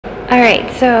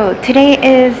Alright, so today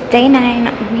is day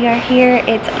 9. We are here.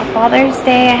 It's Father's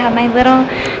Day. I have my little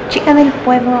Chica del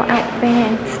Pueblo outfit.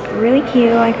 It's really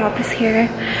cute. I got this here.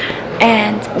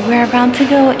 And we're about to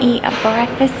go eat a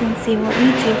breakfast and see what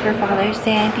we do for Father's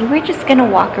Day. I think we're just gonna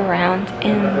walk around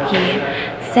in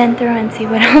the centro and see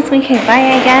what else we can buy,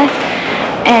 I guess.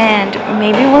 And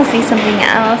maybe we'll see something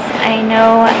else. I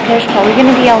know there's probably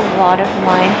gonna be a lot of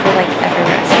line for like every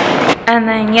restaurant. And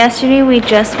then yesterday we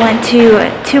just went to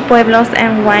 2 pueblos,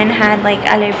 and one had like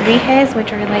alebrijes,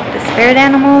 which are like the spirit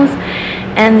animals,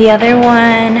 and the other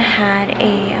one had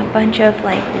a bunch of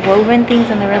like woven things,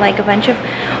 and there were like a bunch of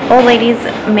old ladies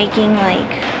making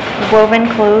like woven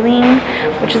clothing,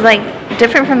 which is like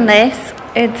different from this.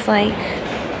 It's like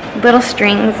little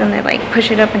strings and they like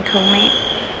push it up and comb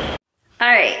it.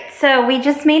 Alright, so we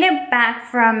just made it back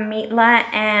from Mitla,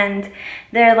 and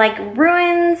they're like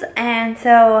ruins, and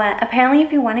so apparently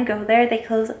if you want to go there, they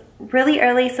close really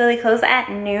early, so they close at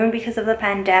noon because of the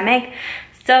pandemic.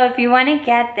 So if you want to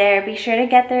get there, be sure to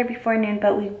get there before noon,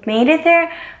 but we made it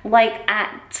there like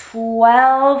at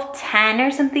 12:10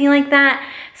 or something like that,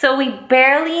 so we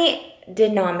barely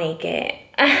did not make it.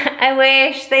 I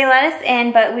wish they let us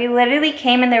in, but we literally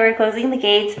came and they were closing the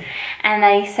gates, and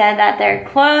they said that they're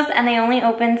closed and they only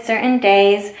open certain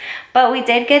days. But we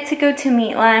did get to go to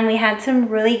Mitla, and we had some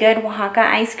really good Oaxaca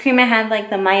ice cream. It had like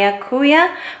the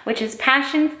maracuya, which is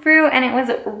passion fruit, and it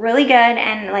was really good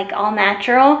and like all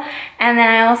natural. And then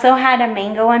I also had a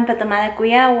mango one, but the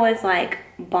maracuya was like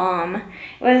bomb.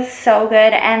 It was so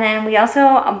good. And then we also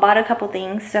bought a couple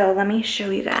things, so let me show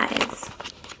you guys.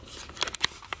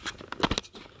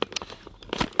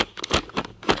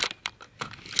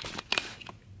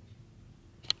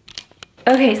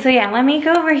 Okay, so yeah, let me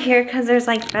go over here because there's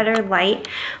like better light.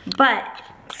 But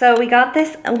so we got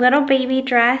this little baby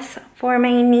dress for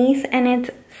my niece, and it's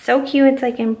so cute. It's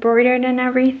like embroidered and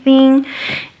everything,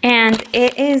 and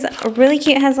it is really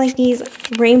cute. It has like these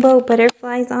rainbow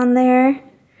butterflies on there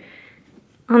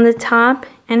on the top,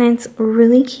 and it's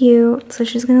really cute. So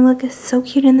she's gonna look so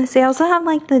cute in this. They also have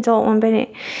like the adult one, but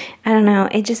I don't know,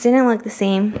 it just didn't look the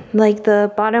same. Like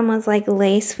the bottom was like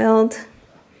lace filled.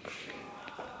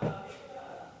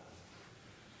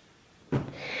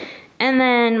 And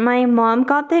then my mom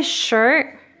got this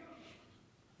shirt.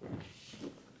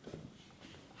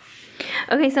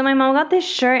 Okay, so my mom got this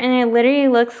shirt, and it literally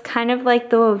looks kind of like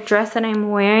the dress that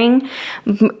I'm wearing.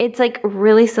 It's like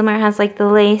really similar. It has like the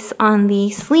lace on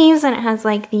the sleeves, and it has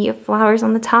like the flowers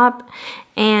on the top.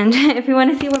 And if you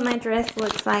want to see what my dress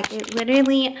looks like, it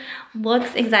literally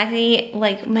looks exactly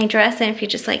like my dress. And if you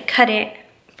just like cut it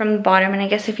from the bottom, and I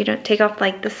guess if you don't take off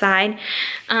like the side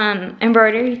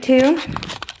embroidery too.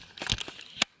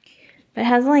 But it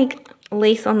has like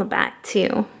lace on the back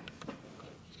too.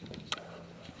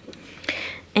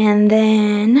 And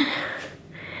then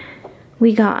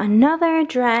we got another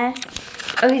dress.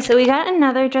 Okay, so we got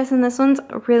another dress, and this one's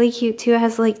really cute too. It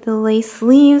has like the lace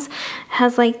sleeves. It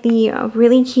has like the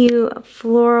really cute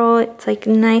floral. It's like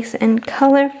nice and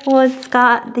colorful. It's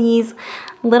got these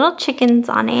little chickens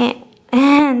on it,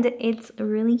 and it's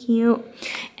really cute.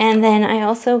 And then I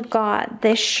also got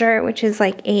this shirt, which is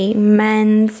like a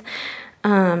men's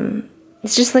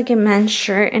it's just like a men's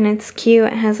shirt, and it's cute.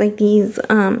 It has like these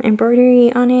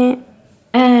embroidery on it.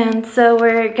 And so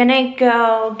we're gonna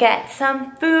go get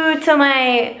some food. So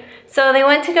they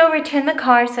went to go return the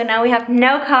car, so now we have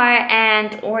no car,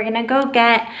 and we're gonna go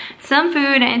get some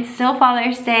food. It's still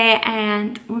Father's Day,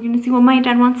 and we're gonna see what my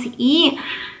dad wants to eat,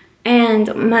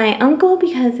 and my uncle,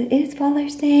 because it is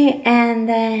Father's Day. And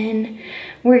then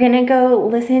we're gonna go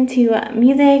listen to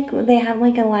music. They have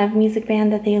like a live music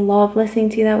band that they love listening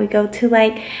to, that we go to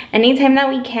like anytime that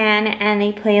we can, and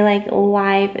they play like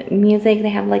live music. They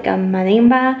have like a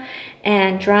marimba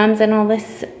and drums and all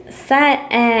this set,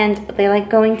 and they like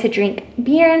going to drink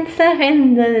beer and stuff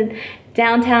in the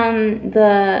downtown,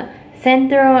 the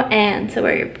centro, and so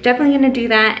we're definitely gonna do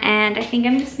that. And I think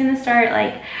I'm just gonna start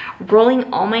like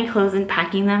rolling all my clothes and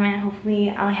packing them, and hopefully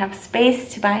I'll have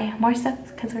space to buy more stuff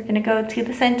because we're gonna go to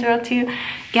the centro to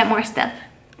get more stuff.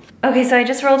 Okay, so I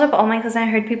just rolled up all my clothes, and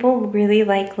I heard people really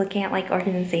like looking at like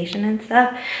organization and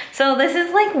stuff. So this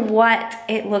is like what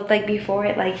it looked like before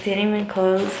it like didn't even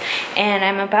close, and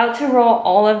I'm about to roll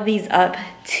all of these up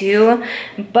too.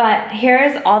 But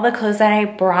here's all the clothes that I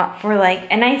brought for like,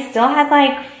 and I still had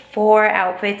like 4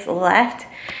 outfits left,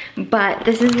 but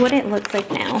this is what it looks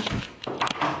like now.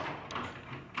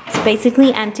 It's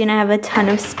basically empty, and I have a ton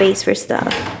of space for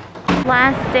stuff.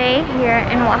 last day here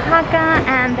in Oaxaca,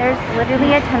 and there's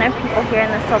literally a ton of people here in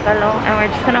the Zócalo, and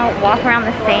we're just gonna walk around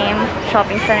the same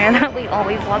shopping center that we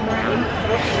always walk around.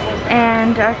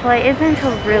 And our flight isn't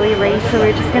until really late, so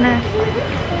we're just gonna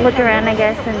look around, I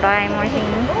guess, and buy more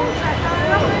things.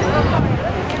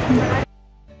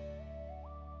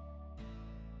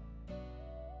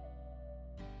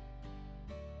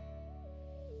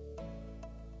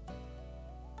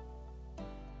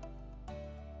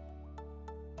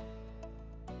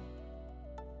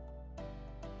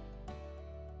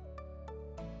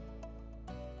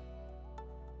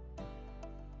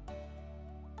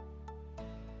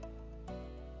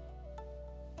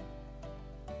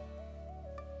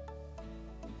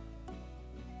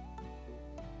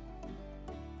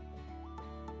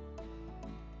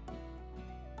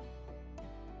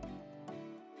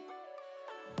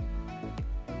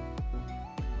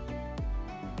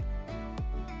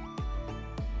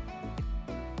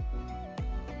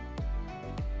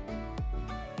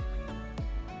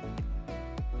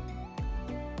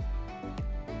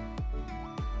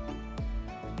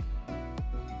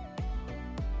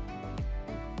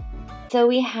 So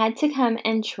we had to come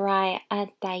and try a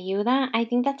tlayuda. I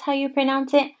think that's how you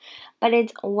pronounce it, but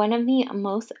it's one of the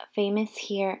most famous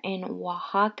here in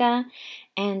Oaxaca,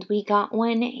 and we got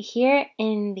one here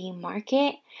in the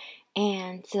market.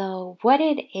 And so what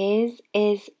it is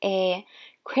a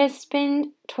crisped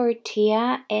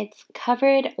tortilla. It's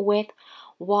covered with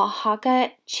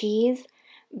Oaxaca cheese,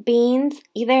 beans,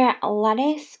 either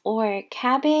lettuce or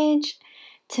cabbage,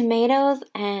 tomatoes,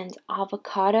 and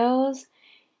avocados.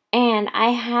 And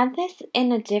I had this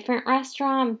in a different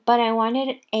restaurant, but I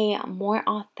wanted a more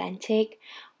authentic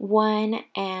one.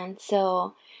 And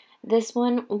so this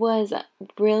one was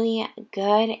really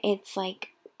good. It's like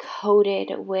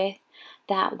coated with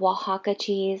that Oaxaca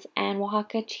cheese. And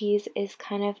Oaxaca cheese is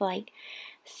kind of like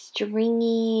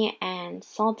stringy and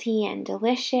salty and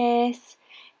delicious.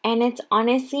 And it's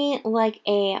honestly like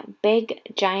a big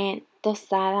giant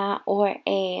tostada or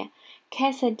a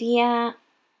quesadilla.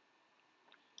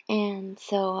 And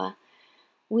so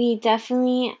we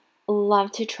definitely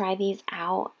love to try these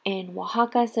out in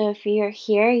Oaxaca. So if you're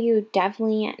here, you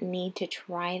definitely need to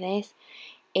try this.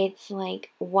 It's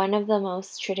like one of the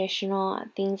most traditional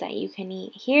things that you can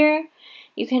eat here.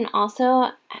 You can also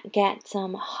get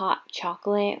some hot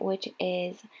chocolate, which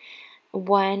is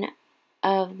one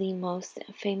of the most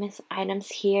famous items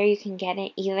here. You can get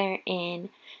it either in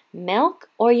milk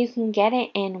or you can get it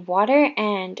in water,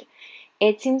 and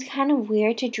it seems kind of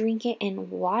weird to drink it in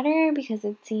water because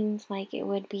it seems like it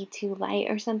would be too light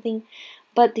or something.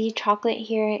 But the chocolate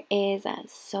here is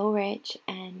so rich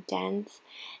and dense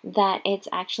that it's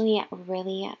actually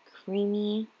really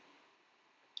creamy.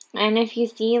 And if you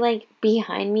see like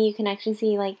behind me, you can actually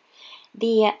see like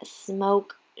the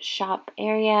smoke shop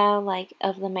area like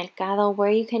of the Mercado, where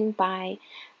you can buy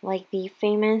like the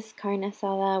famous carne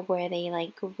asada where they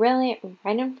like grill it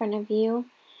right in front of you.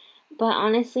 But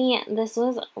honestly, this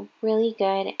was really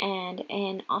good and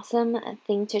an awesome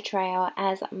thing to try out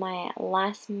as my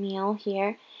last meal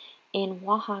here in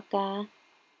Oaxaca.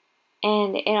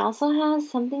 And it also has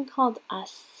something called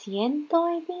asiento,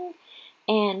 I think.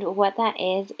 And what that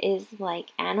is like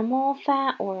animal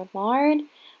fat or lard,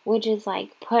 which is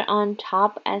like put on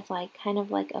top as like kind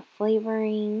of like a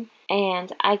flavoring.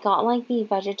 And I got like the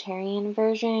vegetarian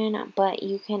version, but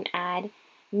you can add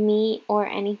meat or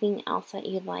anything else that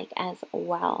you'd like as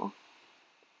well.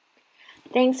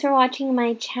 Thanks for watching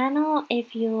my channel.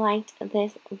 If you liked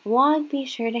this vlog, be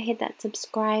sure to hit that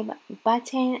subscribe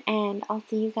button, and I'll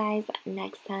see you guys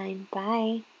next time.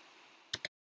 Bye!